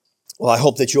Well, I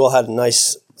hope that you all had a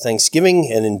nice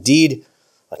Thanksgiving and indeed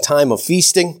a time of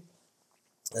feasting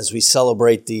as we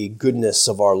celebrate the goodness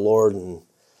of our Lord and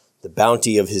the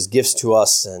bounty of his gifts to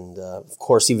us. And of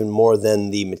course, even more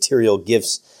than the material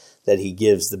gifts that he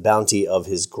gives, the bounty of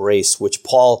his grace, which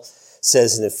Paul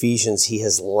says in Ephesians, he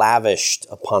has lavished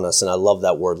upon us. And I love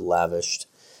that word lavished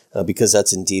because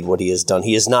that's indeed what he has done.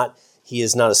 He is not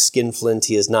a skinflint.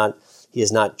 He has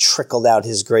not trickled out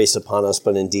his grace upon us,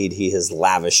 but indeed he has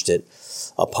lavished it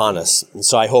upon us. And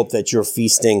so I hope that your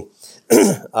feasting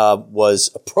was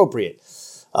appropriate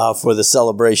for the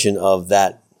celebration of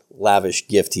that lavish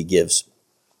gift he gives.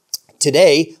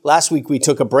 Today, last week we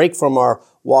took a break from our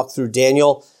walk through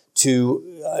Daniel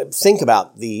to think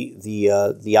about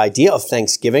the idea of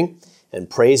thanksgiving and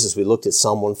praise as we looked at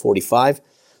Psalm 145.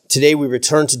 Today we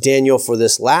return to Daniel for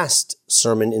this last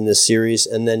sermon in this series,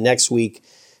 and then next week,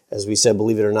 as we said,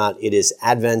 believe it or not, it is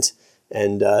Advent,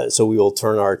 and so we will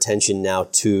turn our attention now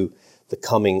to the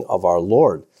coming of our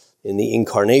Lord in the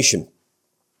incarnation.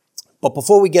 But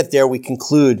before we get there, we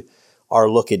conclude our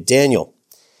look at Daniel.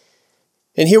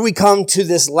 And here we come to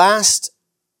this last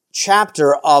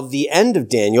chapter of the end of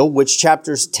Daniel, which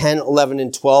chapters 10, 11,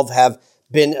 and 12 have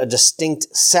been a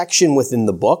distinct section within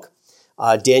the book.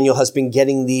 Daniel has been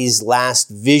getting these last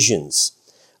visions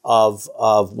of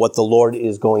what the Lord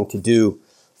is going to do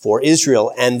for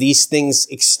Israel. And these things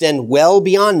extend well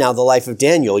beyond now the life of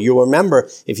Daniel. You'll remember,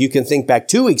 if you can think back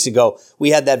 2 weeks ago,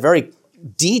 we had that very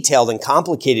detailed and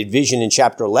complicated vision in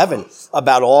chapter 11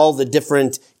 about all the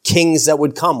different kings that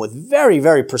would come with very,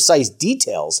 very precise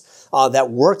details that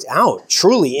worked out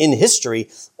truly in history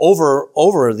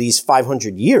over these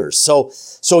 500 years.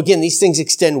 So again, these things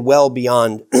extend well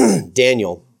beyond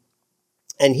Daniel.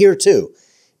 And here too,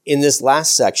 in this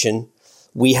last section,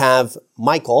 we have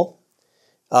Michael,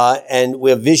 and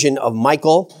we have vision of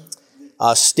Michael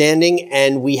standing,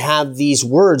 and we have these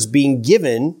words being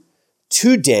given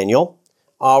to Daniel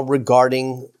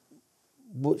regarding,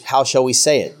 how shall we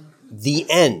say it, the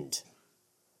end.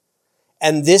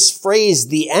 And this phrase,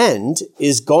 the end,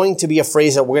 is going to be a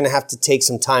phrase that we're going to have to take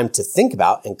some time to think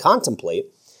about and contemplate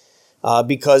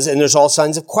because there's all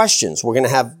kinds of questions. We're going to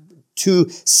have two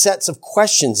sets of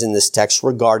questions in this text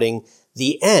regarding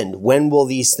the end. When will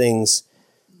these things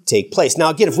take place? Now,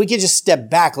 again, if we could just step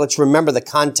back, let's remember the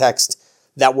context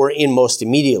that we're in most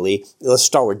immediately. Let's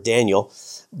start with Daniel.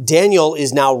 Daniel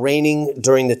is now reigning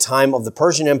during the time of the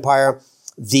Persian Empire.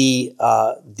 The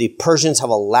Persians have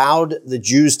allowed the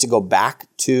Jews to go back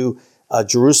to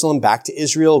Jerusalem, back to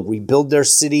Israel, rebuild their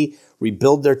city,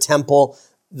 rebuild their temple.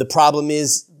 The problem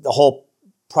is the whole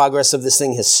progress of this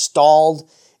thing has stalled.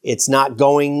 It's not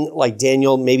going like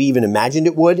Daniel maybe even imagined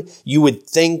it would. You would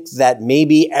think that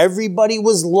maybe everybody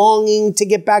was longing to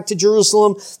get back to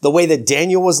Jerusalem the way that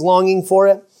Daniel was longing for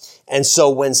it. And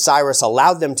so when Cyrus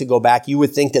allowed them to go back, you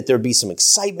would think that there'd be some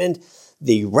excitement.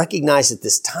 They recognize that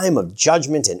this time of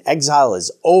judgment and exile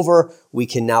is over. We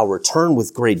can now return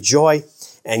with great joy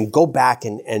and go back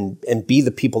and be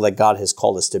the people that God has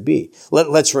called us to be.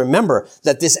 Let's remember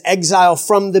that this exile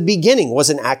from the beginning was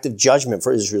an act of judgment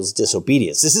for Israel's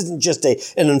disobedience. This isn't just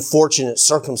an unfortunate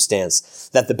circumstance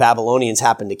that the Babylonians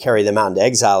happened to carry them out into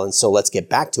exile, and so let's get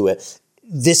back to it.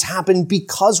 This happened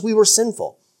because we were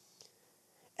sinful.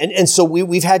 And so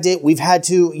we've had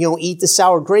to eat the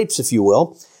sour grapes, if you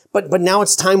will. But now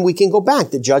it's time we can go back.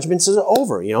 The judgments are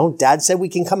over. Dad said we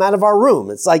can come out of our room.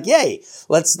 It's like, yay,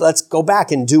 let's go back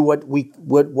and do what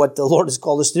the Lord has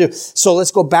called us to do. So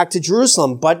let's go back to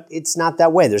Jerusalem. But it's not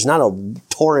that way. There's not a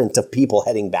torrent of people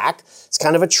heading back. It's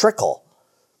kind of a trickle.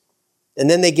 And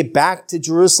then they get back to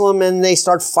Jerusalem and they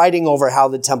start fighting over how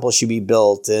the temple should be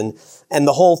built. And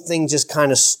the whole thing just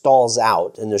kind of stalls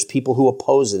out. And there's people who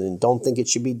oppose it and don't think it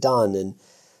should be done. And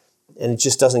it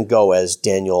just doesn't go as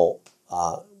Daniel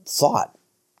thought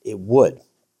it would.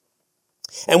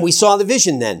 And we saw the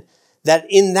vision then, that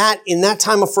in that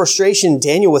time of frustration,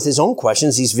 Daniel, with his own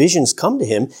questions, these visions come to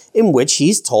him in which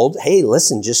he's told, hey,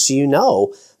 listen, just so you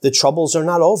know, the troubles are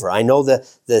not over. I know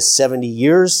the 70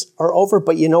 years are over,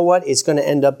 but you know what? It's going to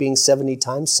end up being 70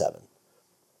 times 7.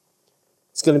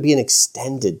 It's going to be an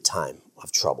extended time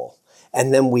of trouble.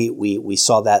 And then we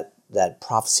saw that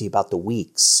prophecy about the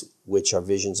weeks, which are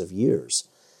visions of years.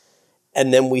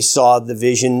 And then we saw the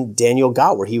vision Daniel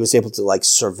got where he was able to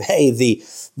survey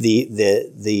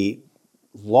the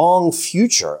long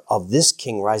future of this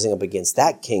king rising up against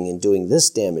that king and doing this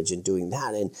damage and doing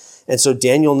that. And so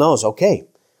Daniel knows, okay,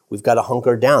 we've got to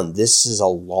hunker down. This is a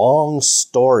long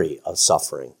story of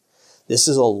suffering. This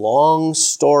is a long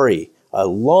story, a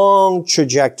long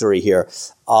trajectory here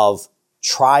of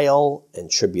trial and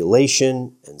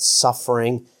tribulation and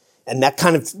suffering. And that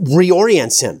kind of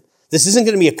reorients him. This isn't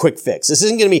going to be a quick fix. This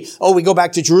isn't going to be, oh, we go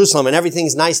back to Jerusalem and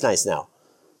everything's nice now.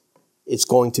 It's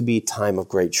going to be a time of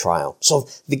great trial. So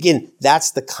again,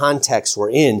 that's the context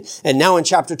we're in. And now in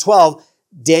chapter 12,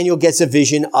 Daniel gets a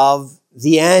vision of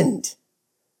the end.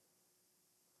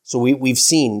 So we've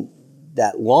seen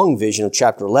that long vision of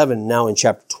chapter 11. Now in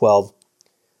chapter 12,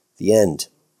 the end.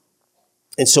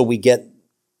 And so we get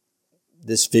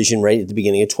this vision right at the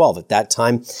beginning of 12. At that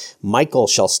time, Michael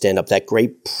shall stand up, that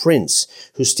great prince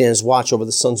who stands watch over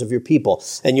the sons of your people.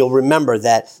 And you'll remember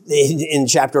that in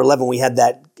chapter 11, we had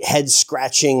that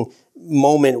head-scratching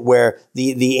moment where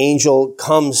the angel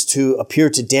comes to appear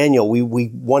to Daniel.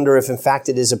 We wonder if in fact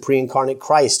it is a pre-incarnate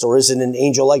Christ or is it an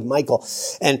angel like Michael,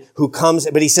 and who comes,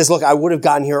 but he says, look, I would have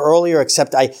gotten here earlier,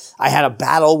 except I had a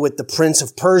battle with the prince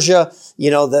of Persia,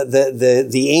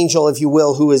 the angel, if you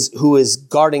will, who is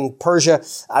guarding Persia.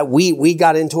 We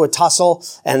got into a tussle,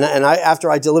 and after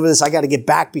I deliver this, I got to get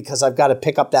back because I've got to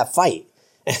pick up that fight.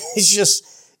 And it's just,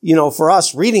 for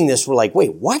us reading this, we're like,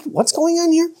 wait, what's going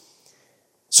on here?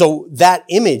 So that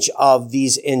image of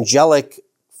these angelic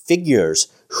figures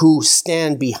who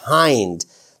stand behind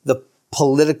the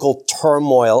political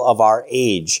turmoil of our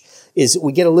age is,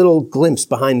 we get a little glimpse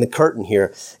behind the curtain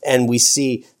here, and we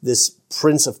see this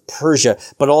prince of Persia,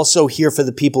 but also here for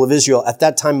the people of Israel. At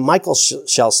that time, Michael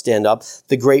shall stand up,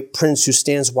 the great prince who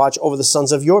stands watch over the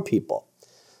sons of your people.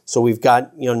 So we've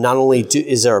got, not only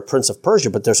is there a prince of Persia,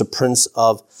 but there's a prince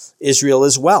of Israel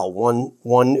as well,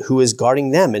 one who is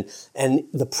guarding them. And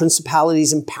the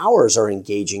principalities and powers are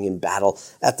engaging in battle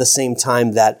at the same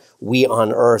time that we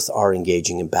on earth are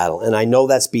engaging in battle. And I know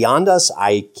that's beyond us.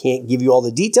 I can't give you all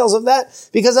the details of that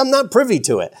because I'm not privy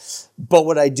to it. But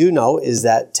what I do know is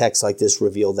that texts like this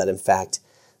reveal that, in fact,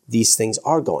 these things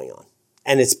are going on.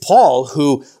 And it's Paul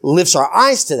who lifts our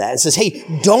eyes to that and says, hey,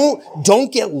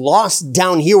 don't get lost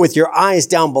down here with your eyes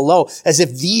down below as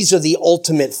if these are the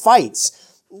ultimate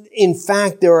fights. In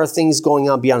fact, there are things going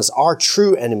on beyond us. Our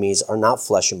true enemies are not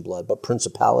flesh and blood, but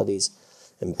principalities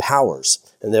and powers.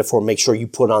 And therefore, make sure you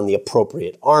put on the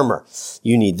appropriate armor.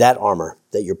 You need that armor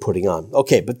that you're putting on.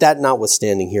 Okay, but that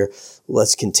notwithstanding here,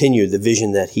 let's continue the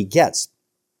vision that he gets.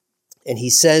 And he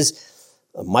says,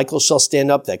 Michael shall stand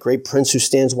up, that great prince who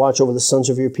stands watch over the sons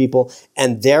of your people,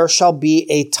 and there shall be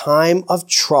a time of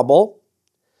trouble,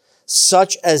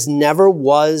 such as never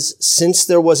was since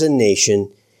there was a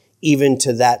nation, even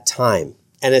to that time.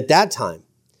 And at that time,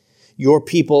 your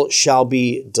people shall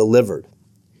be delivered.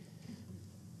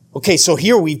 Okay, so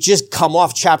here we've just come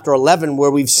off chapter 11 where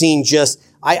we've seen just,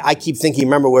 I keep thinking,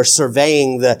 remember, we're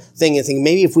surveying the thing and thinking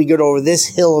maybe if we get over this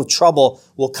hill of trouble,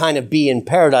 we'll kind of be in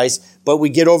paradise. But we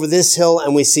get over this hill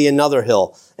and we see another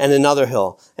hill and another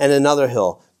hill and another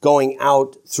hill going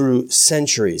out through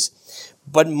centuries.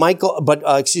 But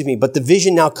the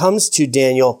vision now comes to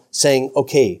Daniel saying,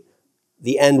 okay,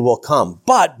 the end will come.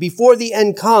 But before the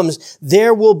end comes,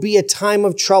 there will be a time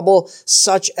of trouble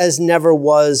such as never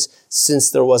was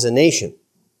since there was a nation.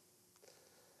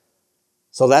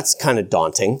 So that's kind of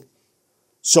daunting.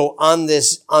 So on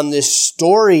this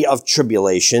story of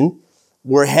tribulation,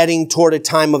 we're heading toward a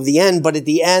time of the end, but at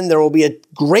the end, there will be a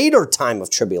greater time of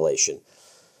tribulation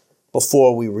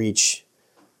before we reach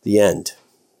the end.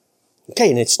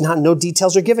 Okay, and no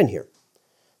details are given here,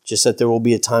 just that there will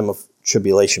be a time of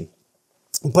tribulation.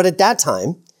 But at that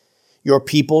time, your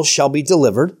people shall be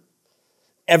delivered,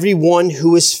 everyone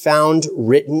who is found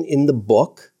written in the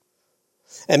book,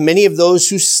 and many of those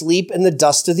who sleep in the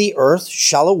dust of the earth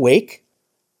shall awake,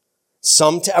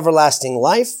 some to everlasting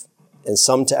life, and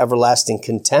some to everlasting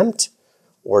contempt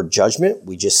or judgment.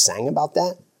 We just sang about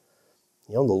that.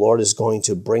 The Lord is going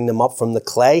to bring them up from the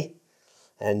clay.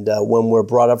 And when we're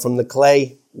brought up from the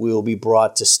clay, we will be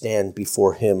brought to stand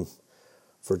before him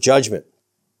for judgment.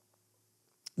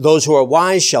 Those who are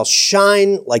wise shall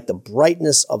shine like the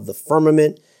brightness of the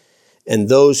firmament, and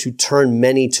those who turn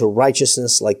many to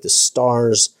righteousness like the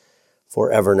stars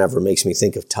forever and ever. Makes me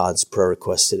think of Todd's prayer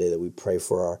request today that we pray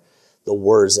for the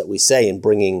words that we say in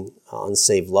bringing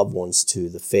unsaved loved ones to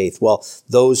the faith. Well,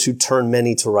 those who turn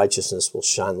many to righteousness will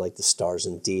shine like the stars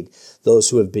indeed. Those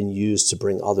who have been used to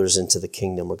bring others into the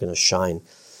kingdom are going to shine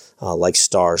like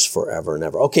stars forever and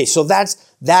ever. Okay, so that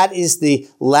is the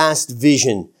last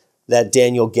vision that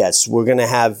Daniel gets. We're going to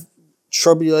have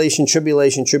tribulation,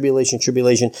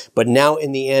 but now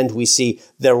in the end we see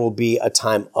there will be a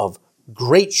time of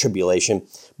great tribulation.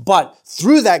 But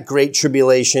through that great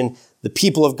tribulation, the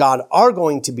people of God are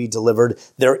going to be delivered.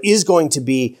 There is going to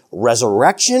be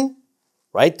resurrection,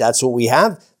 right? That's what we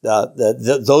have.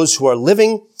 Those who are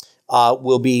living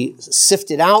will be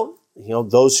sifted out.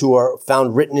 Those who are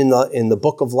found written in the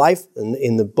book of life,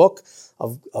 in the book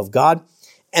of God.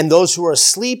 and those who are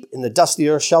asleep in the dust of the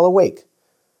earth shall awake.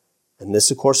 And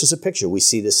this, of course, is a picture. We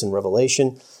see this in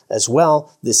Revelation as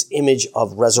well, this image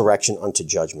of resurrection unto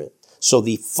judgment. So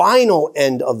the final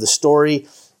end of the story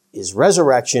is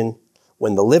resurrection,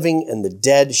 when the living and the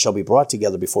dead shall be brought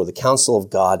together before the council of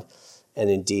God, and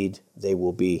indeed they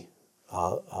will be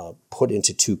put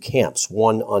into two camps,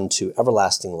 one unto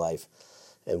everlasting life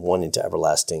and one into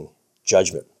everlasting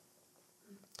judgment.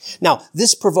 Now,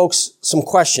 this provokes some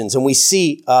questions, and we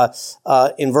see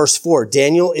in verse 4,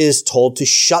 Daniel is told to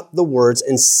shut the words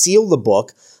and seal the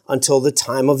book until the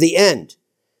time of the end.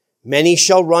 Many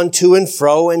shall run to and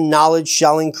fro, and knowledge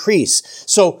shall increase.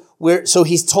 So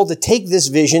he's told to take this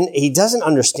vision. He doesn't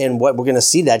understand what we're going to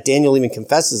see that. Daniel even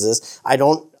confesses this. I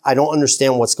don't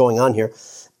understand what's going on here.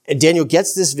 And Daniel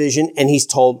gets this vision, and he's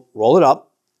told, roll it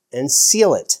up and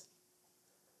seal it.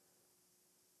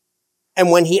 And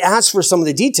when he asks for some of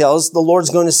the details, the Lord's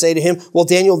going to say to him, well,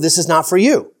 Daniel, this is not for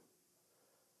you.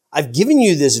 I've given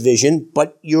you this vision,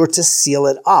 but you're to seal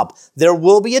it up. There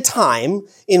will be a time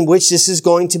in which this is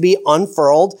going to be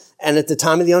unfurled, and at the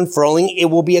time of the unfurling, it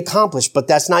will be accomplished, but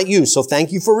that's not you. So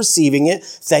thank you for receiving it.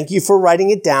 Thank you for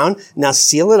writing it down. Now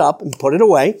seal it up and put it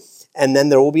away, and then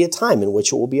there will be a time in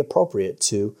which it will be appropriate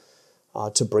to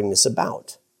bring this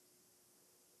about.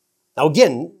 Now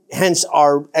again, hence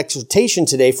our exhortation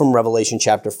today from Revelation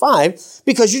chapter 5,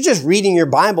 because you're just reading your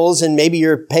Bibles and maybe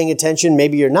you're paying attention,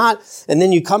 maybe you're not. And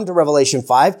then you come to Revelation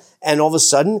 5 and all of a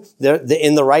sudden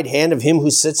in the right hand of him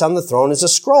who sits on the throne is a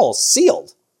scroll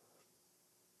sealed.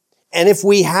 And if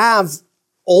we have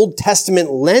Old Testament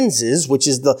lenses, which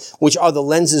are the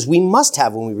lenses we must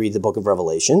have when we read the book of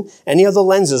Revelation. Any other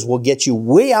lenses will get you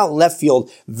way out in left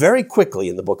field very quickly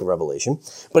in the book of Revelation.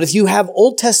 But if you have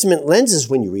Old Testament lenses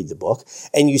when you read the book,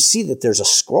 and you see that there's a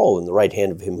scroll in the right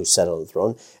hand of him who sat on the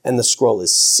throne, and the scroll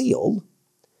is sealed,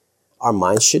 our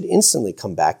minds should instantly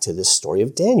come back to this story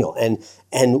of Daniel.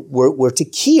 And we're to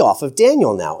key off of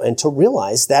Daniel now and to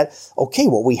realize that, okay,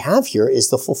 what we have here is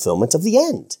the fulfillment of the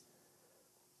end.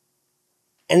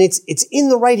 And it's in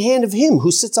the right hand of him who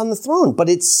sits on the throne, but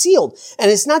it's sealed. And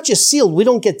it's not just sealed. We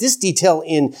don't get this detail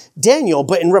in Daniel,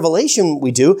 but in Revelation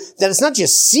we do, that it's not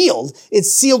just sealed, it's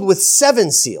sealed with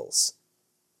 7 seals.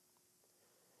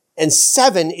 And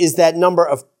 7 is that number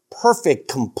of perfect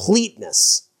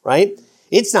completeness, right?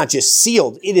 It's not just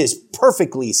sealed, it is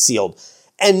perfectly sealed.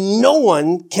 And no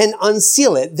one can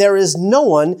unseal it. There is no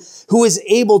one who is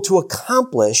able to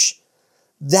accomplish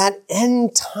that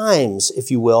end times,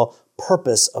 if you will,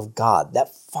 purpose of God,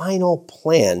 that final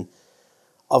plan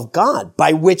of God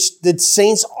by which the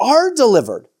saints are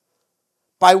delivered,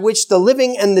 by which the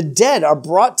living and the dead are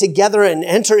brought together and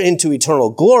enter into eternal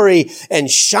glory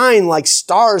and shine like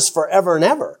stars forever and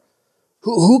ever.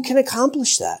 Who can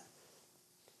accomplish that?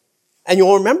 And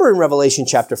you'll remember in Revelation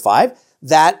chapter 5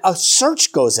 that a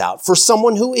search goes out for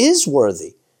someone who is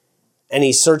worthy. And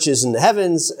he searches in the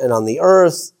heavens and on the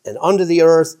earth and under the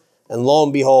earth, and lo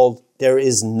and behold, there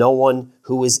is no one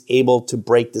who is able to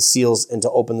break the seals and to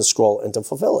open the scroll and to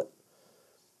fulfill it.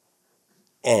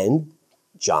 And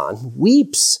John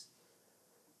weeps.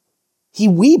 He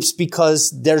weeps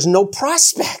because there's no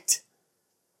prospect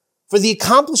for the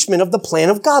accomplishment of the plan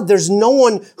of God. There's no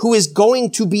one who is going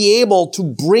to be able to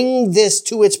bring this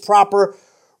to its proper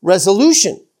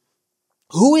resolution.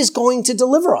 Who is going to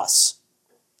deliver us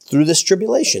through this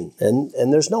tribulation?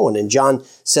 And there's no one. And John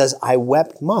says, I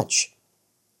wept much.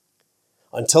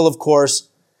 Until, of course,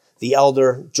 the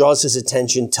elder draws his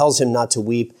attention, tells him not to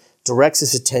weep, directs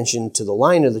his attention to the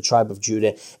Lion of the tribe of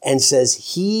Judah, and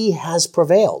says, he has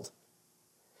prevailed.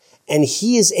 And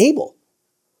he is able.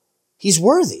 He's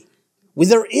worthy. Well,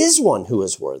 there is one who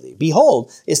is worthy.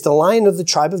 Behold, it's the Lion of the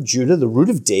tribe of Judah, the root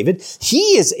of David.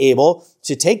 He is able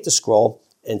to take the scroll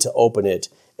and to open it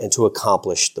and to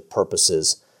accomplish the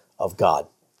purposes of God.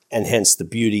 And hence the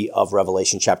beauty of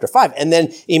Revelation chapter 5. And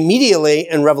then immediately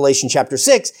in Revelation chapter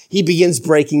 6, he begins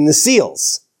breaking the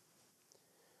seals.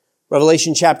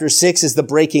 Revelation chapter 6 is the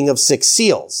breaking of 6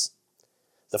 seals.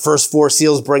 The first 4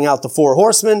 seals bring out the 4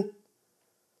 horsemen.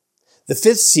 The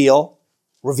 5th seal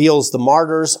reveals the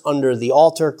martyrs under the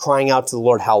altar crying out to the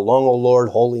Lord, how long, O Lord,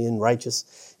 holy and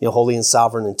righteous, holy and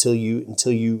sovereign until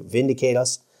you vindicate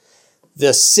us. The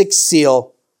 6th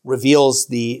seal reveals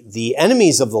the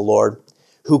enemies of the Lord,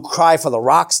 who cry for the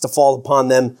rocks to fall upon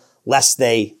them, lest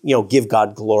they, give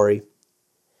God glory.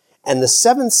 And the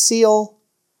 7th seal,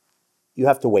 you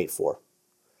have to wait for.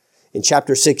 In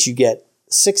chapter 6, you get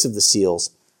 6 of the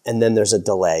seals, and then there's a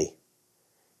delay.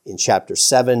 In chapter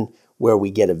 7, where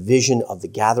we get a vision of the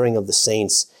gathering of the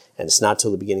saints, and it's not till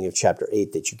the beginning of chapter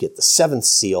 8 that you get the 7th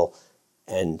seal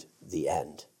and the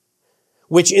end.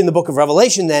 which in the book of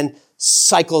Revelation then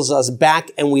cycles us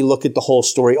back and we look at the whole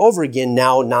story over again,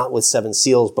 now not with 7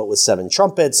 seals, but with 7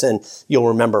 trumpets. And you'll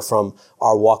remember from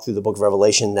our walk through the book of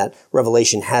Revelation that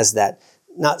Revelation has that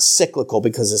not cyclical,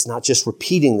 because it's not just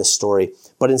repeating the story,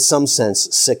 but in some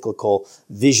sense cyclical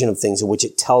vision of things in which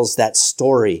it tells that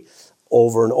story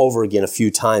over and over again a few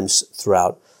times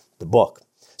throughout the book.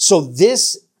 So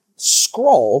this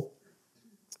scroll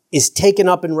is taken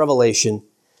up in Revelation,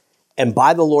 and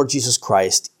by the Lord Jesus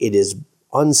Christ, it is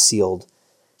unsealed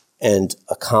and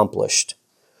accomplished,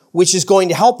 which is going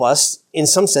to help us, in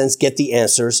some sense, get the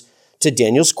answers to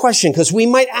Daniel's question, because we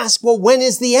might ask, well, when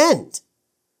is the end?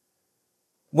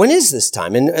 When is this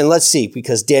time? And let's see,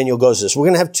 because Daniel goes this. We're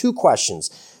going to have 2 questions.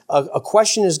 A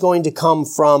question is going to come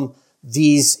from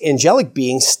these angelic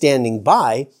beings standing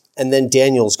by, and then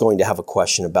Daniel's going to have a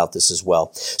question about this as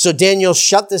well. So Daniel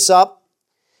shut this up,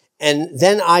 and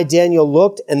then I, Daniel,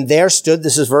 looked, and there stood,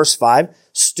 this is verse 5,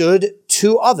 stood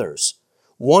 2 others,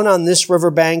 one on this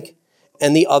riverbank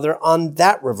and the other on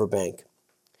that riverbank.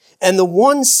 And the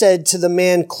one said to the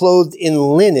man clothed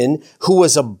in linen, who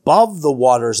was above the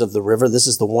waters of the river, this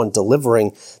is the one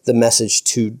delivering the message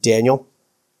to Daniel,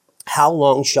 how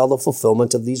long shall the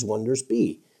fulfillment of these wonders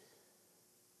be?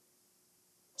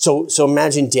 So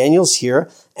imagine Daniel's here,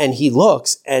 and he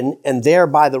looks, and there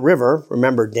by the river,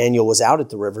 remember Daniel was out at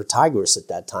the river Tigris at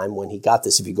that time when he got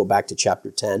this, if you go back to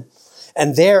chapter 10.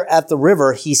 And there at the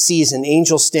river, he sees an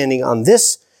angel standing on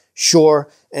this shore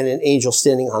and an angel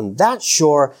standing on that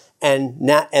shore, and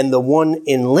the one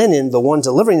in linen, the one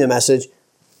delivering the message,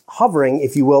 hovering,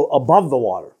 if you will, above the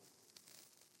water.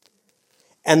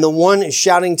 And the one is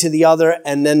shouting to the other,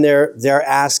 and then they're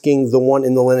asking the one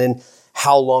in the linen,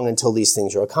 how long until these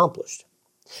things are accomplished?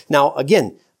 Now,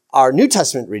 again, our New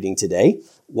Testament reading today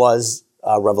was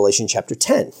Revelation chapter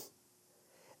 10.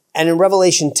 And in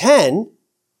Revelation 10,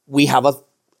 we have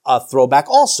a throwback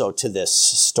also to this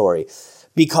story,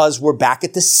 because we're back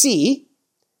at the sea.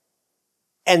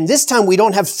 And this time we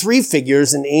don't have 3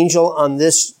 figures, an angel on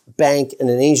this bank and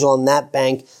an angel on that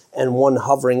bank and one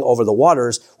hovering over the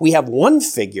waters. We have one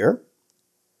figure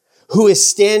who is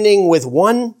standing with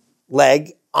one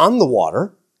leg on the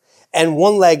water and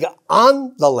one leg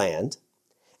on the land.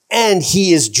 And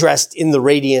he is dressed in the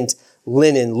radiant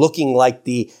linen, looking like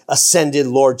the ascended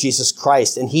Lord Jesus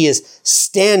Christ. And he is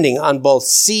standing on both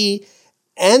sea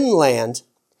and land.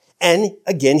 And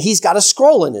again, he's got a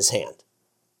scroll in his hand.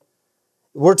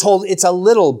 We're told it's a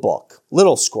little book,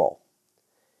 little scroll.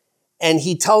 And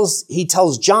he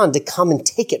tells John to come and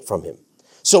take it from him.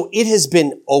 So it has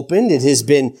been opened.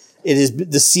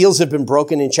 The seals have been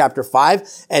broken in chapter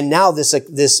 5. And now this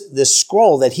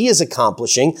scroll that he is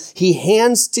accomplishing, he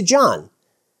hands to John.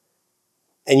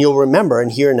 And you'll remember,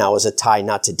 and here now is a tie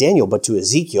not to Daniel, but to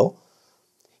Ezekiel.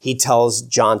 He tells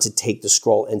John to take the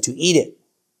scroll and to eat it.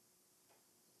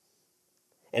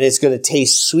 And it's going to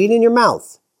taste sweet in your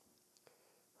mouth,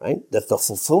 right? That the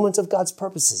fulfillment of God's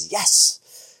purposes,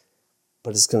 yes,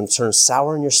 but it's going to turn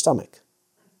sour in your stomach.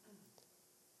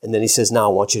 And then he says,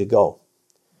 now I want you to go.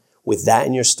 With that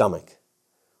in your stomach,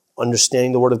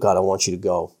 understanding the word of God, I want you to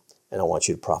go and I want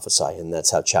you to prophesy. And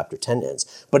that's how chapter 10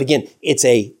 ends. But again, it's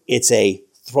a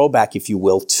throwback, if you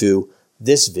will, to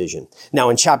this vision. Now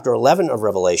in chapter 11 of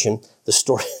Revelation, the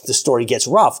story gets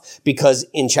rough, because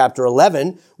in chapter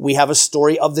 11, we have a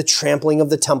story of the trampling of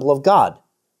the temple of God.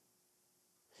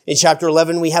 In chapter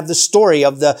 11, we have the story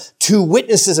of the 2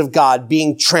 witnesses of God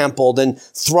being trampled and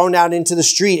thrown out into the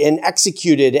street and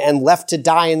executed and left to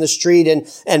die in the street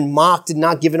and mocked and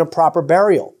not given a proper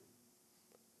burial.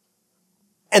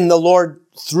 And the Lord,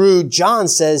 through John,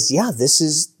 says, yeah, this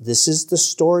is the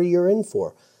story you're in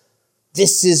for.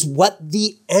 This is what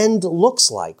the end looks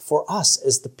like for us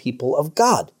as the people of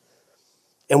God.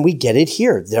 And we get it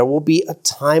here. There will be a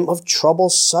time of trouble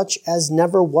such as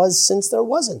never was since there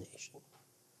was a nation.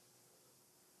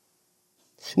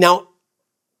 Now,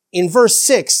 in verse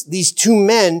 6, these 2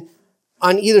 men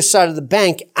on either side of the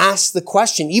bank ask the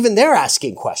question. Even they're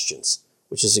asking questions,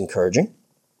 which is encouraging.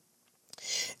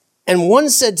 And one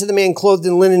said to the man clothed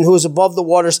in linen who was above the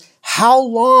waters, how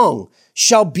long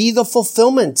shall be the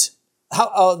fulfillment?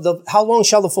 How long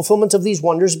shall the fulfillment of these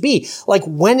wonders be? Like,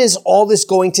 when is all this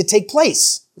going to take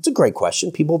place? It's a great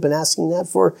question. People have been asking that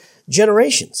for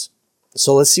generations.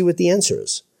 So let's see what the answer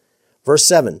is. Verse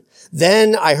 7,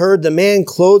 then I heard the man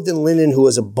clothed in linen who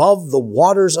was above the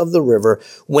waters of the river,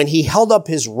 when he held up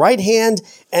his right hand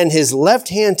and his left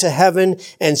hand to heaven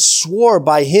and swore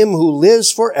by him who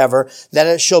lives forever that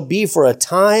it shall be for a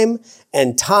time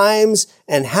and times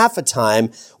and half a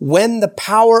time, when the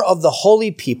power of the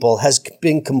holy people has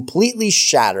been completely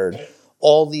shattered,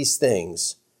 all these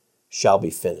things shall be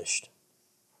finished.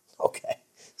 Okay,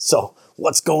 so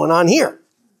what's going on here?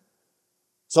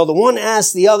 So the one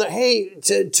asked the other, hey,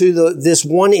 this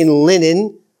one in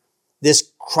linen,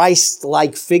 this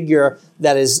Christ-like figure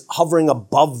that is hovering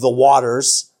above the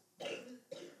waters,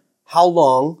 how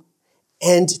long?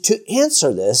 And to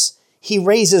answer this, he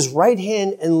raises right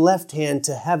hand and left hand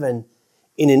to heaven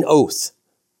in an oath.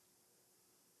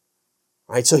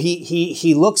 Right? So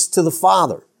he looks to the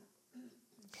Father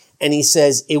and he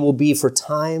says, it will be for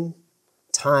time,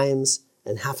 times,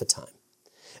 and half a time.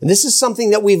 And this is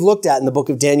something that we've looked at in the book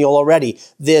of Daniel already.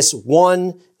 This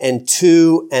 1 and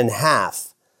 2 and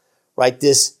half, right?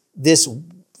 This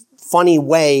funny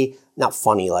way, not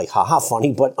funny like haha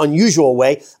funny, but unusual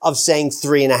way of saying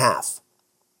 3.5.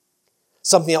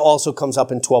 Something that also comes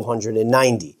up in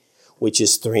 1290, which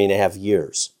is 3.5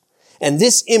 years. And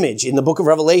this image in the book of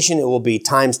Revelation, it will be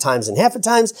times, times, and half a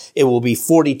times. It will be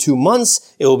 42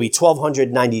 months. It will be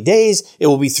 1290 days. It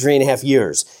will be 3.5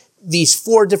 years. These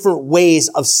 4 different ways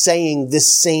of saying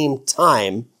this same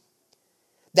time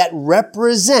that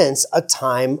represents a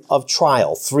time of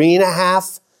trial.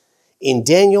 3.5 in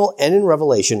Daniel and in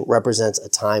Revelation represents a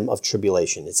time of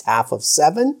tribulation. It's half of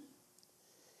 7.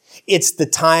 It's the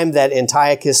time that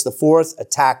Antiochus IV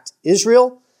attacked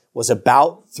Israel, was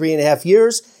about 3.5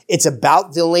 years. It's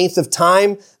about the length of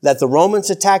time that the Romans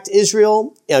attacked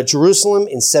Israel, Jerusalem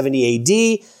in 70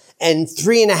 AD. And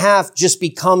 3.5 just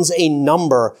becomes a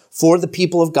number for the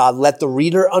people of God. Let the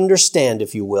reader understand,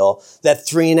 if you will, that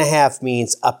 3.5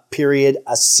 means a period,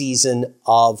 a season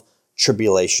of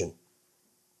tribulation.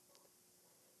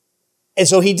 And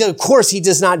so he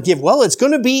does not give, well, it's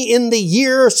going to be in the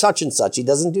year such and such. He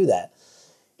doesn't do that.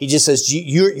 He just says,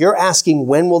 you're asking,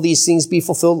 when will these things be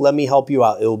fulfilled? Let me help you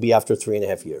out. It will be after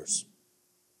 3.5 years.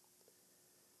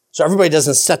 So everybody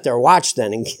doesn't set their watch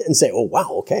then and say, oh, wow,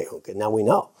 okay, now we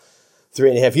know.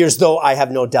 3.5 years, though I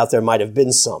have no doubt there might have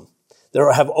been some.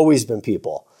 There have always been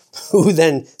people who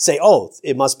then say, oh,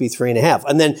 it must be 3.5.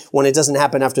 And then when it doesn't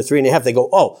happen after 3.5, they go,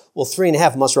 oh, well,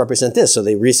 3.5 must represent this. So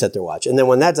they reset their watch. And then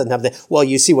when that doesn't happen, well,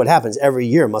 you see what happens. Every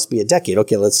year must be a decade.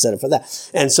 Okay, let's set it for that.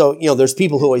 And so, there's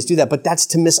people who always do that, but that's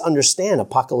to misunderstand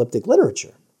apocalyptic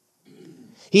literature.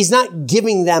 He's not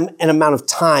giving them an amount of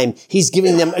time. He's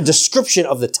giving them a description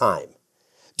of the time.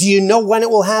 Do you know when it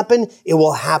will happen? It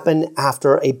will happen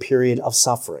after a period of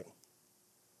suffering.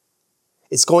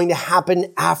 It's going to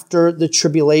happen after the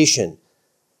tribulation.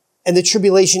 And the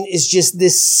tribulation is just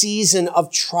this season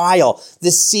of trial,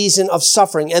 this season of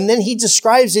suffering. And then he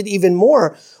describes it even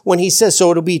more when he says,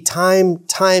 so it'll be time,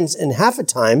 times, and half a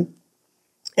time.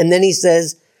 And then he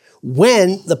says,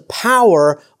 when the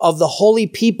power of the holy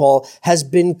people has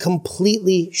been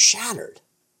completely shattered.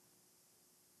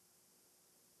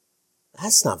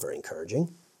 That's not very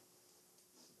encouraging.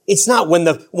 It's not when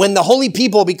the holy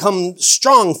people become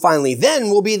strong finally, then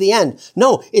will be the end.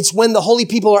 No, it's when the holy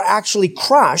people are actually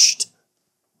crushed,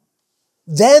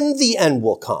 then the end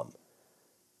will come.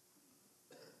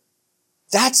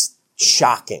 That's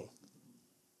shocking.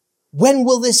 When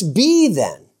will this be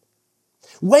then?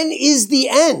 When is the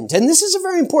end? And this is a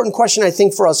very important question, I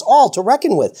think, for us all to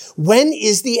reckon with. When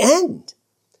is the end?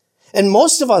 And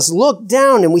most of us look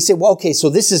down and we say, well, okay, so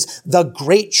this is the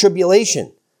Great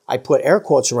Tribulation. I put air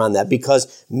quotes around that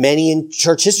because many in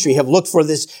church history have looked for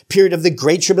this period of the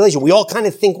Great Tribulation. We all kind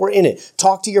of think we're in it.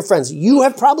 Talk to your friends. You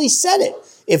have probably said it.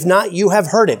 If not, you have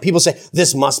heard it. People say,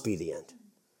 this must be the end.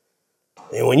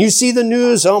 And when you see the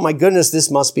news, oh my goodness, this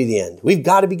must be the end. We've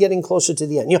got to be getting closer to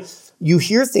the end. You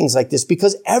hear things like this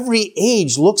because every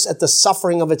age looks at the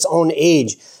suffering of its own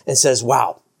age and says,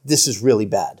 wow, this is really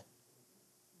bad.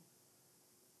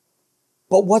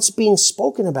 But what's being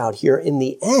spoken about here in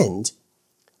the end,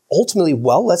 ultimately,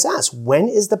 well, let's ask, when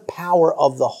is the power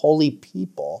of the holy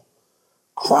people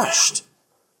crushed?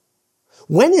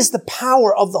 When is the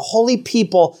power of the holy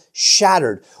people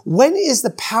shattered? When is the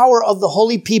power of the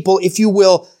holy people, if you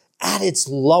will, at its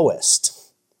lowest?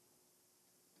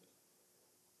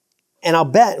 And I'll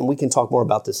bet, and we can talk more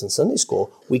about this in Sunday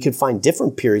school, we could find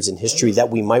different periods in history that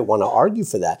we might want to argue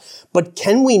for that. But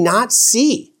can we not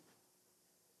see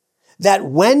that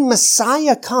when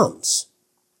Messiah comes,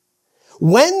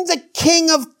 when the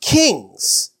King of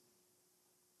Kings,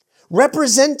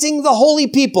 representing the holy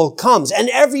people, comes and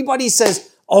everybody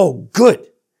says, oh, good,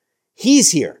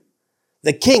 he's here.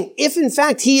 The king, if in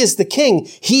fact he is the king,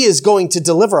 he is going to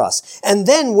deliver us. And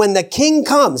then when the king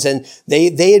comes and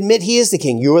they admit he is the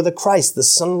king, you are the Christ, the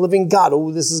Son of the living God.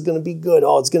 Oh, this is going to be good.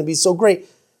 Oh, it's going to be so great.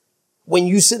 When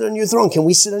you sit on your throne, can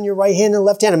we sit on your right hand and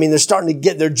left hand? I mean, they're starting to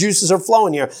get, their juices are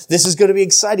flowing here. This is going to be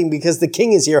exciting because the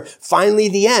king is here. Finally,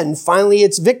 the end. Finally,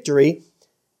 it's victory.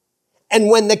 And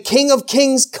when the King of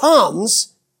Kings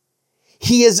comes,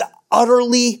 He is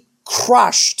utterly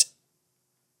crushed.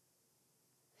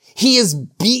 He is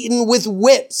beaten with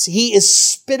whips. He is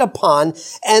spit upon.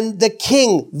 And the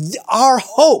King, our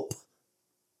hope,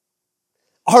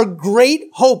 our great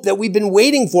hope that we've been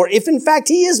waiting for, if in fact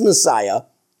he is Messiah,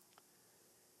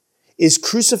 is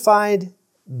crucified,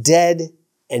 dead,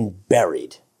 and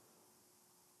buried.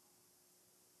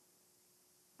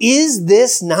 Is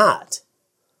this not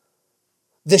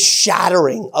the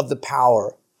shattering of the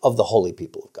power of the holy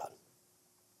people of God?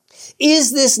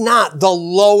 Is this not the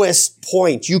lowest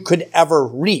point you could ever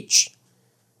reach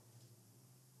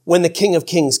when the King of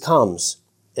Kings comes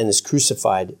and is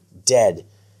crucified, dead,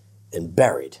 and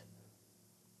buried?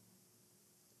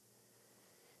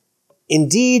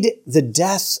 Indeed, the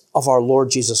death of our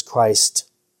Lord Jesus Christ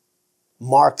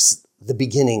marks the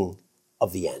beginning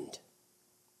of the end.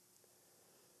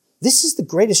 This is the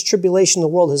greatest tribulation the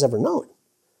world has ever known.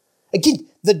 Again,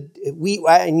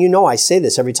 and you know I say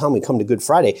this every time we come to Good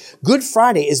Friday. Good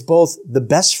Friday is both the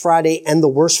best Friday and the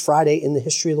worst Friday in the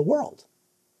history of the world.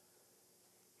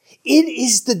 It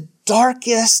is the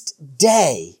darkest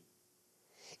day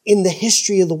in the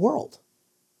history of the world.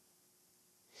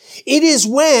 It is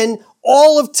when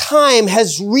all of time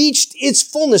has reached its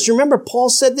fullness. Remember, Paul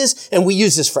said this, and we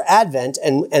use this for Advent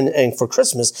and for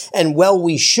Christmas, and well,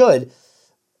 we should.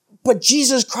 But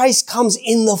Jesus Christ comes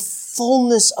in the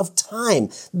fullness of time.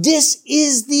 This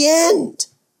is the end,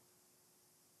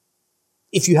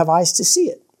 if you have eyes to see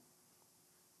it.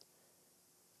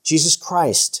 Jesus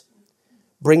Christ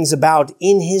brings about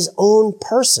in his own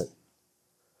person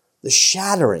the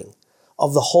shattering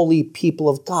of the holy people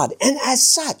of God. And as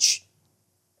such,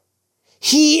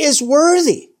 he is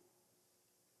worthy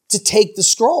to take the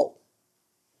scroll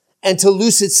and to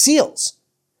loose its seals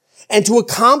and to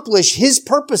accomplish his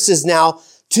purposes now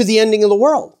to the ending of the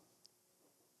world.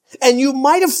 And you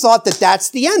might have thought that that's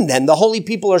the end then. The holy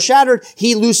people are shattered.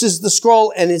 He looses the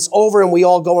scroll and it's over and we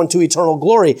all go into eternal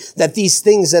glory. That these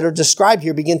things that are described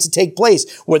here begin to take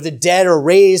place where the dead are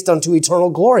raised unto eternal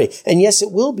glory. And yes,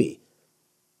 it will be.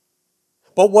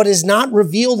 But what is not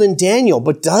revealed in Daniel,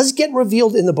 but does get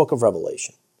revealed in the book of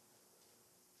Revelation,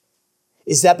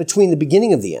 is that between the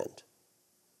beginning of the end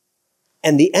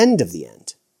and the end of the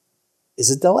end is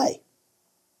a delay,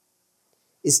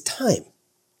 is time.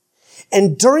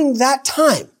 And during that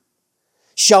time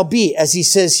shall be, as he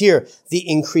says here, the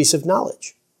increase of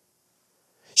knowledge.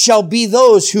 Shall be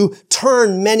those who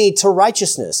turn many to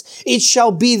righteousness. It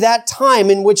shall be that time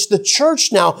in which the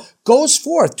church now goes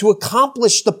forth to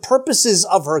accomplish the purposes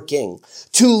of her King,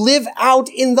 to live out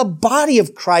in the body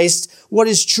of Christ what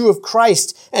is true of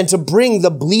Christ, and to bring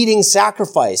the bleeding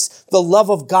sacrifice, the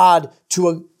love of God, to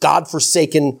a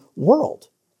God-forsaken world.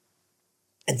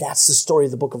 And that's the story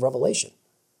of the book of Revelation.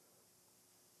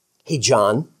 Hey,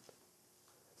 John,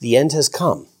 the end has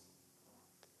come.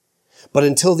 But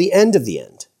until the end of the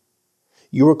end,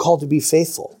 you are called to be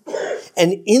faithful.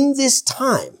 And in this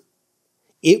time,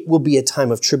 it will be a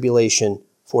time of tribulation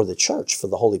for the church, for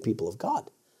the holy people of God.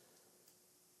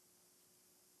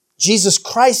 Jesus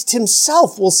Christ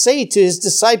himself will say to his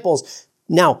disciples,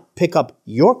 now pick up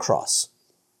your cross,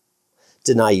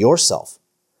 deny yourself,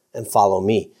 and follow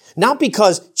me. Not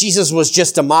because Jesus was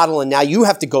just a model and now you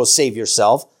have to go save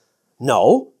yourself.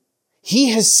 No, he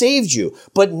has saved you,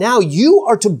 but now you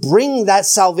are to bring that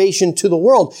salvation to the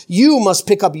world. You must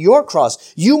pick up your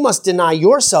cross. You must deny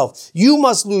yourself. You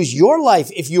must lose your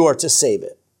life if you are to save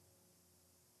it.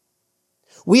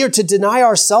 We are to deny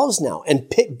ourselves now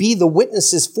and be the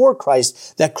witnesses for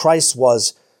Christ that Christ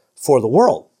was for the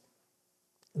world.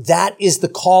 That is the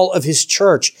call of his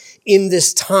church in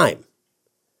this time.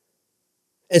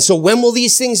 And so when will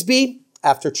these things be?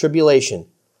 After tribulation.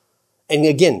 And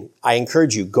again, I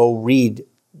encourage you, go read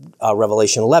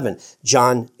Revelation 11.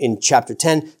 John, in chapter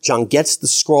 10, John gets the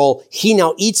scroll. He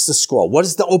now eats the scroll. What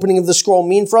does the opening of the scroll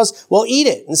mean for us? Well, eat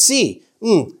it and see.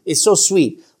 It's so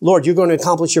sweet. Lord, you're going to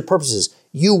accomplish your purposes.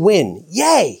 You win.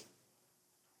 Yay.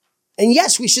 And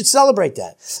yes, we should celebrate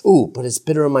that. But it's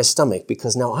bitter in my stomach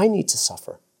because now I need to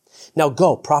suffer. Now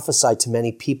go, prophesy to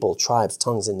many people, tribes,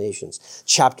 tongues, and nations.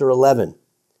 Chapter 11,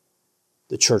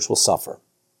 the church will suffer.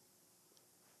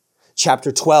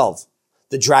 Chapter 12,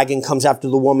 the dragon comes after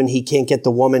the woman. He can't get the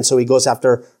woman, so he goes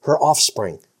after her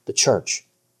offspring, the church.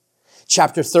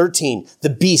 Chapter 13, the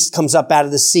beast comes up out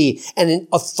of the sea, and an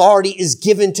authority is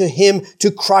given to him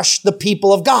to crush the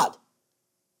people of God.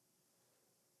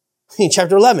 In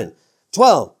chapter 11,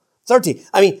 12, 13,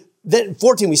 then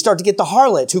 14, we start to get the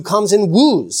harlot who comes and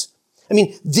woos.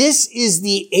 This is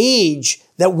the age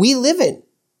that we live in.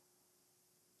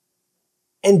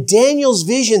 And Daniel's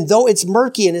vision, though it's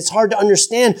murky and it's hard to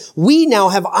understand, we now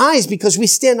have eyes because we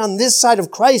stand on this side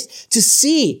of Christ to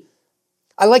see.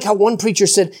 I like how one preacher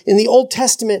said, in the Old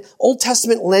Testament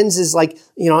lenses, like,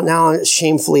 now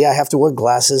shamefully I have to wear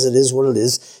glasses. It is what it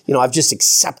is. I've just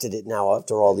accepted it now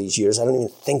after all these years. I don't even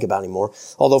think about it anymore.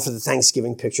 Although for the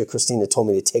Thanksgiving picture, Christina told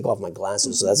me to take off my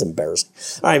glasses, so that's embarrassing.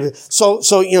 All right,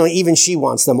 so even she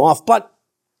wants them off, but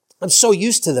I'm so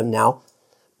used to them now.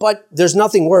 But there's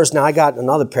nothing worse. Now I got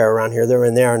another pair around here. They're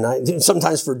in there. And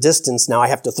sometimes for distance now I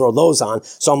have to throw those on.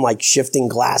 So I'm like shifting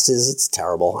glasses. It's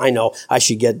terrible. I know I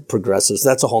should get progressives.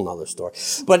 That's a whole nother story.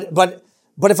 But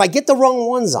if I get the wrong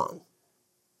ones on,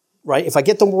 right? If I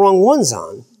get the wrong ones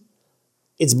on,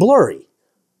 it's blurry.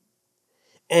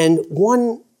 And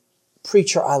one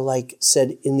preacher I like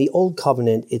said in the old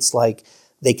covenant, it's like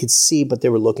they could see, but they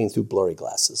were looking through blurry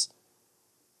glasses,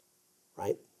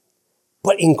 right?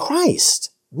 But in Christ,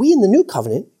 we in the new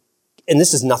covenant, and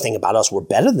this is nothing about us, we're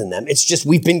better than them. It's just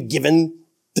we've been given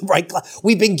the right glass.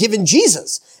 We've been given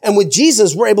Jesus. And with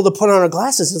Jesus, we're able to put on our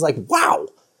glasses. It's like, wow,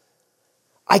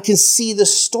 I can see the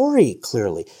story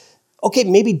clearly. Okay,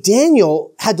 maybe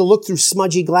Daniel had to look through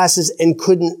smudgy glasses and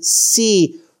couldn't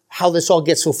see how this all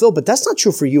gets fulfilled, but that's not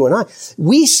true for you and I.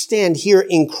 We stand here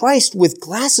in Christ with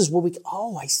glasses where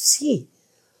I see.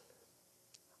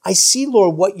 I see,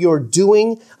 Lord, what you're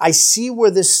doing. I see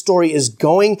where this story is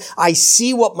going. I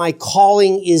see what my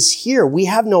calling is here. We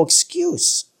have no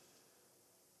excuse.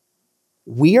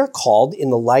 We are called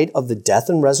in the light of the death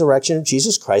and resurrection of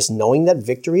Jesus Christ, knowing that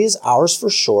victory is ours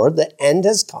for sure. The end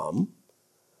has come,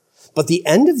 but the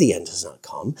end of the end has not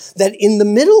come. That in the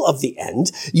middle of the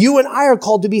end, you and I are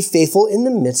called to be faithful in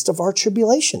the midst of our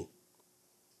tribulation.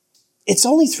 It's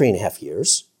only 3.5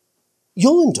 years.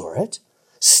 You'll endure it.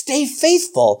 Stay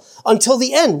faithful until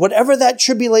the end, whatever that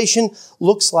tribulation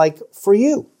looks like for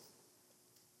you.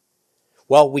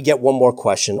 Well, we get one more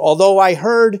question. Although I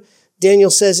heard,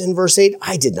 Daniel says in verse 8,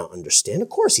 I did not understand. Of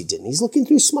course he didn't. He's looking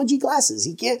through smudgy glasses.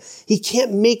 He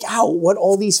can't make out what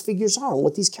all these figures are and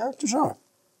what these characters are.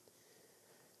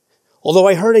 Although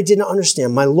I heard, I did not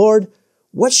understand. My Lord,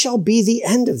 what shall be the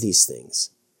end of these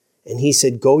things? And he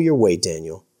said, go your way,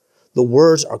 Daniel. The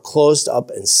words are closed up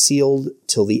and sealed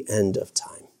till the end of time.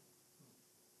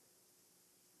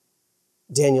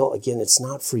 Daniel, again, it's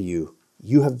not for you.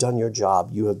 You have done your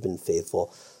job. You have been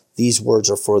faithful. These words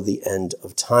are for the end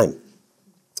of time.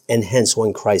 And hence,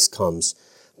 when Christ comes,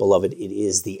 beloved, it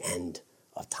is the end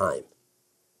of time.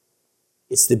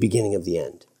 It's the beginning of the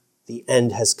end. The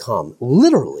end has come.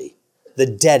 Literally, the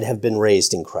dead have been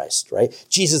raised in Christ, right?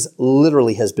 Jesus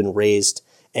literally has been raised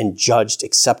and judged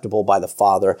acceptable by the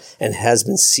Father and has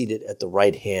been seated at the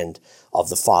right hand of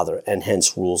the Father and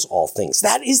hence rules all things.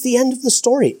 That is the end of the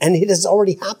story, and it has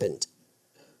already happened.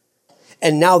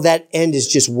 And now that end is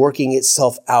just working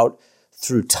itself out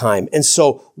through time. And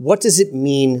so what does it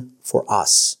mean for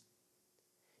us?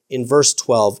 In verse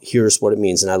 12, here's what it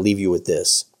means, and I leave you with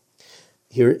this.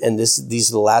 Here, and these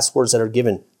are the last words that are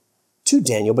given to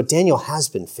Daniel, but Daniel has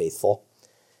been faithful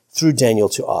through Daniel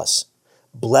to us.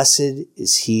 Blessed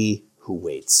is he who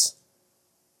waits.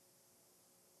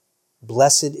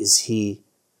 Blessed is he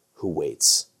who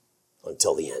waits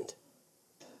until the end.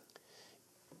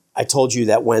 I told you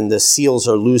that when the seals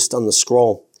are loosed on the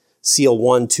scroll, seal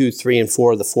 1, 2, 3, and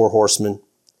 4 are the 4 horsemen.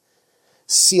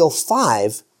 Seal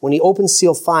 5, when he opens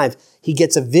seal 5, he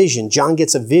gets a vision. John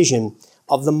gets a vision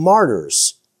of the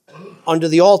martyrs under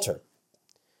the altar.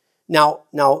 Now,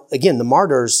 again, the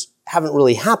martyrs haven't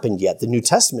really happened yet. The New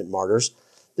Testament martyrs,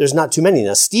 there's not too many.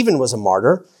 Now, Stephen was a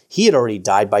martyr. He had already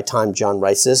died by the time John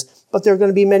writes this, but there are going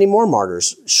to be many more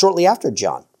martyrs shortly after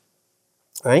John.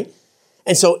 All right?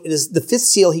 And so it is the 5th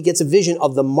seal, he gets a vision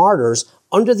of the martyrs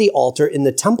under the altar in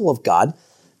the temple of God,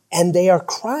 and they are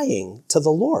crying to the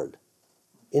Lord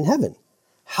in heaven.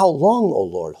 How long, O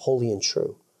Lord, holy and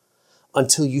true,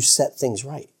 until you set things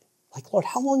right? Like, Lord,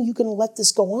 how long are you going to let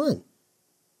this go on?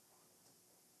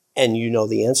 And you know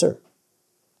the answer.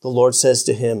 The Lord says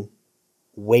to him,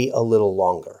 wait a little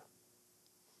longer.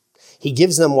 He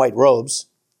gives them white robes.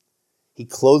 He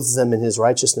clothes them in his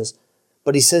righteousness.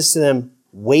 But he says to them,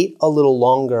 wait a little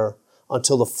longer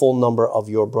until the full number of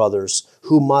your brothers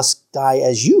who must die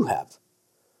as you have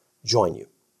join you.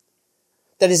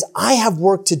 That is, I have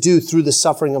work to do through the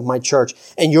suffering of my church,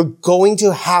 and you're going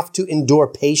to have to endure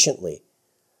patiently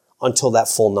until that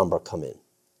full number come in.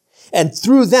 And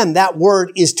through them, that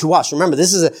word is to us. Remember,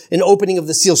 this is an opening of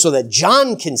the seal so that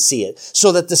John can see it,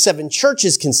 so that the 7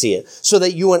 churches can see it, so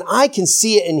that you and I can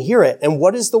see it and hear it. And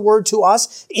what is the word to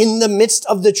us in the midst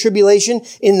of the tribulation,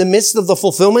 in the midst of the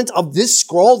fulfillment of this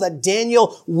scroll that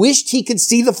Daniel wished he could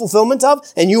see the fulfillment of,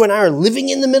 and you and I are living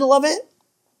in the middle of it?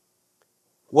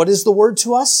 What is the word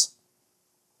to us?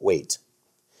 Wait.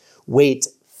 Wait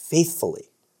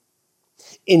faithfully.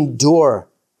 Endure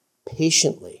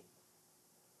patiently.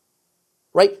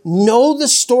 Right? Know the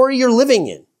story you're living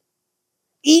in.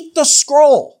 Eat the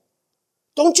scroll.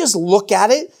 Don't just look at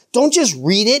it. Don't just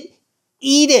read it.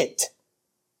 Eat it.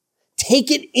 Take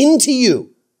it into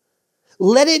you.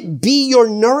 Let it be your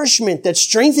nourishment that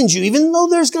strengthens you, even though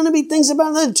there's going to be things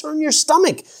about it that turn your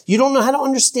stomach. You don't know how to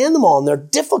understand them all, and they're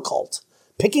difficult.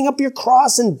 Picking up your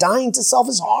cross and dying to self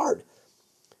is hard.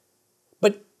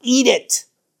 But eat it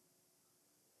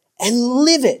and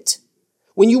live it.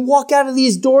 When you walk out of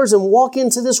these doors and walk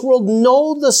into this world,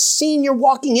 know the scene you're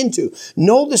walking into.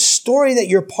 Know the story that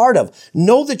you're part of.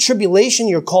 Know the tribulation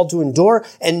you're called to endure,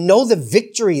 and know the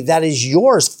victory that is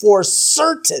yours for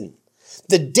certain.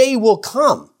 The day will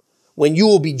come when you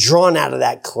will be drawn out of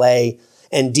that clay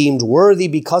and deemed worthy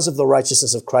because of the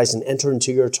righteousness of Christ and enter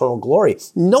into your eternal glory.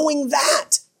 Knowing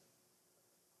that,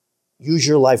 use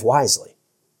your life wisely.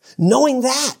 Knowing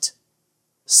that,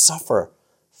 suffer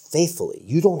faithfully.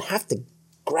 You don't have to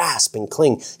grasp and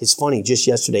cling. It's funny, just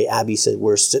yesterday, Abby said,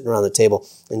 we're sitting around the table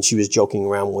and she was joking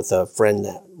around with a friend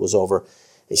that was over.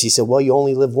 And she said, well, you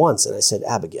only live once. And I said,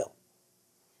 Abigail.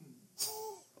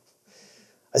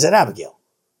 Abigail,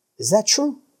 is that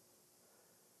true?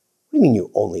 What do you mean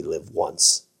you only live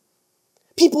once?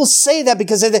 People say that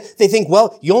because they think,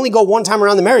 well, you only go one time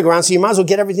around the merry-go-round, so you might as well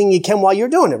get everything you can while you're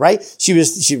doing it, right? She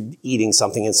was eating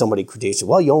something and somebody critiqued her.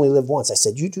 Well, you only live once. I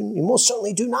said, you most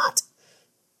certainly do not.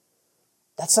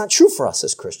 That's not true for us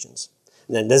as Christians.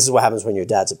 And then this is what happens when your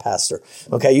dad's a pastor.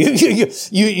 Okay,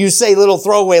 you say little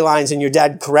throwaway lines and your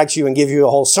dad corrects you and gives you a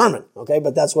whole sermon. Okay,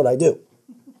 but that's what I do.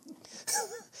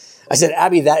 I said,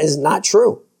 Abby, that is not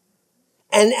true.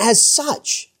 And as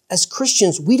such, as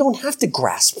Christians, we don't have to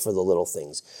grasp for the little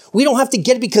things. We don't have to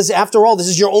get it because, after all, this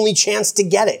is your only chance to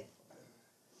get it.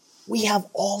 We have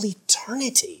all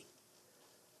eternity.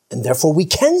 And therefore, we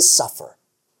can suffer.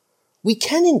 We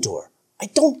can endure. I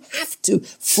don't have to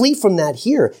flee from that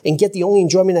here and get the only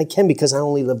enjoyment I can because I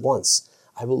only live once.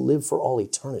 I will live for all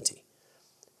eternity.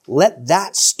 Let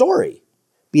that story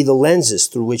be the lenses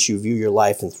through which you view your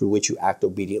life and through which you act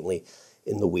obediently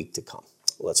in the week to come.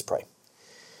 Let's pray.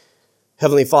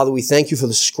 Heavenly Father, we thank you for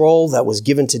the scroll that was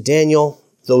given to Daniel,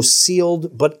 though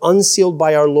sealed but unsealed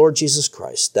by our Lord Jesus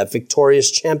Christ, that victorious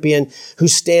champion who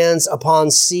stands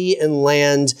upon sea and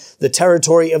land, the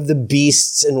territory of the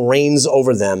beasts, and reigns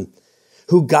over them,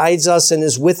 who guides us and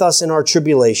is with us in our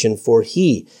tribulation, for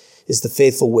he is the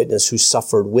faithful witness who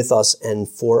suffered with us and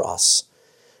for us.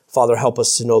 Father, help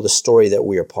us to know the story that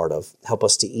we are part of. Help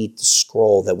us to eat the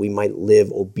scroll that we might live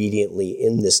obediently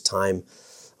in this time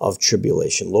of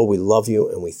tribulation. Lord, we love you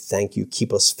and we thank you.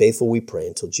 Keep us faithful, we pray,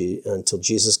 until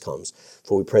Jesus comes.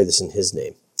 For we pray this in his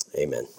name. Amen.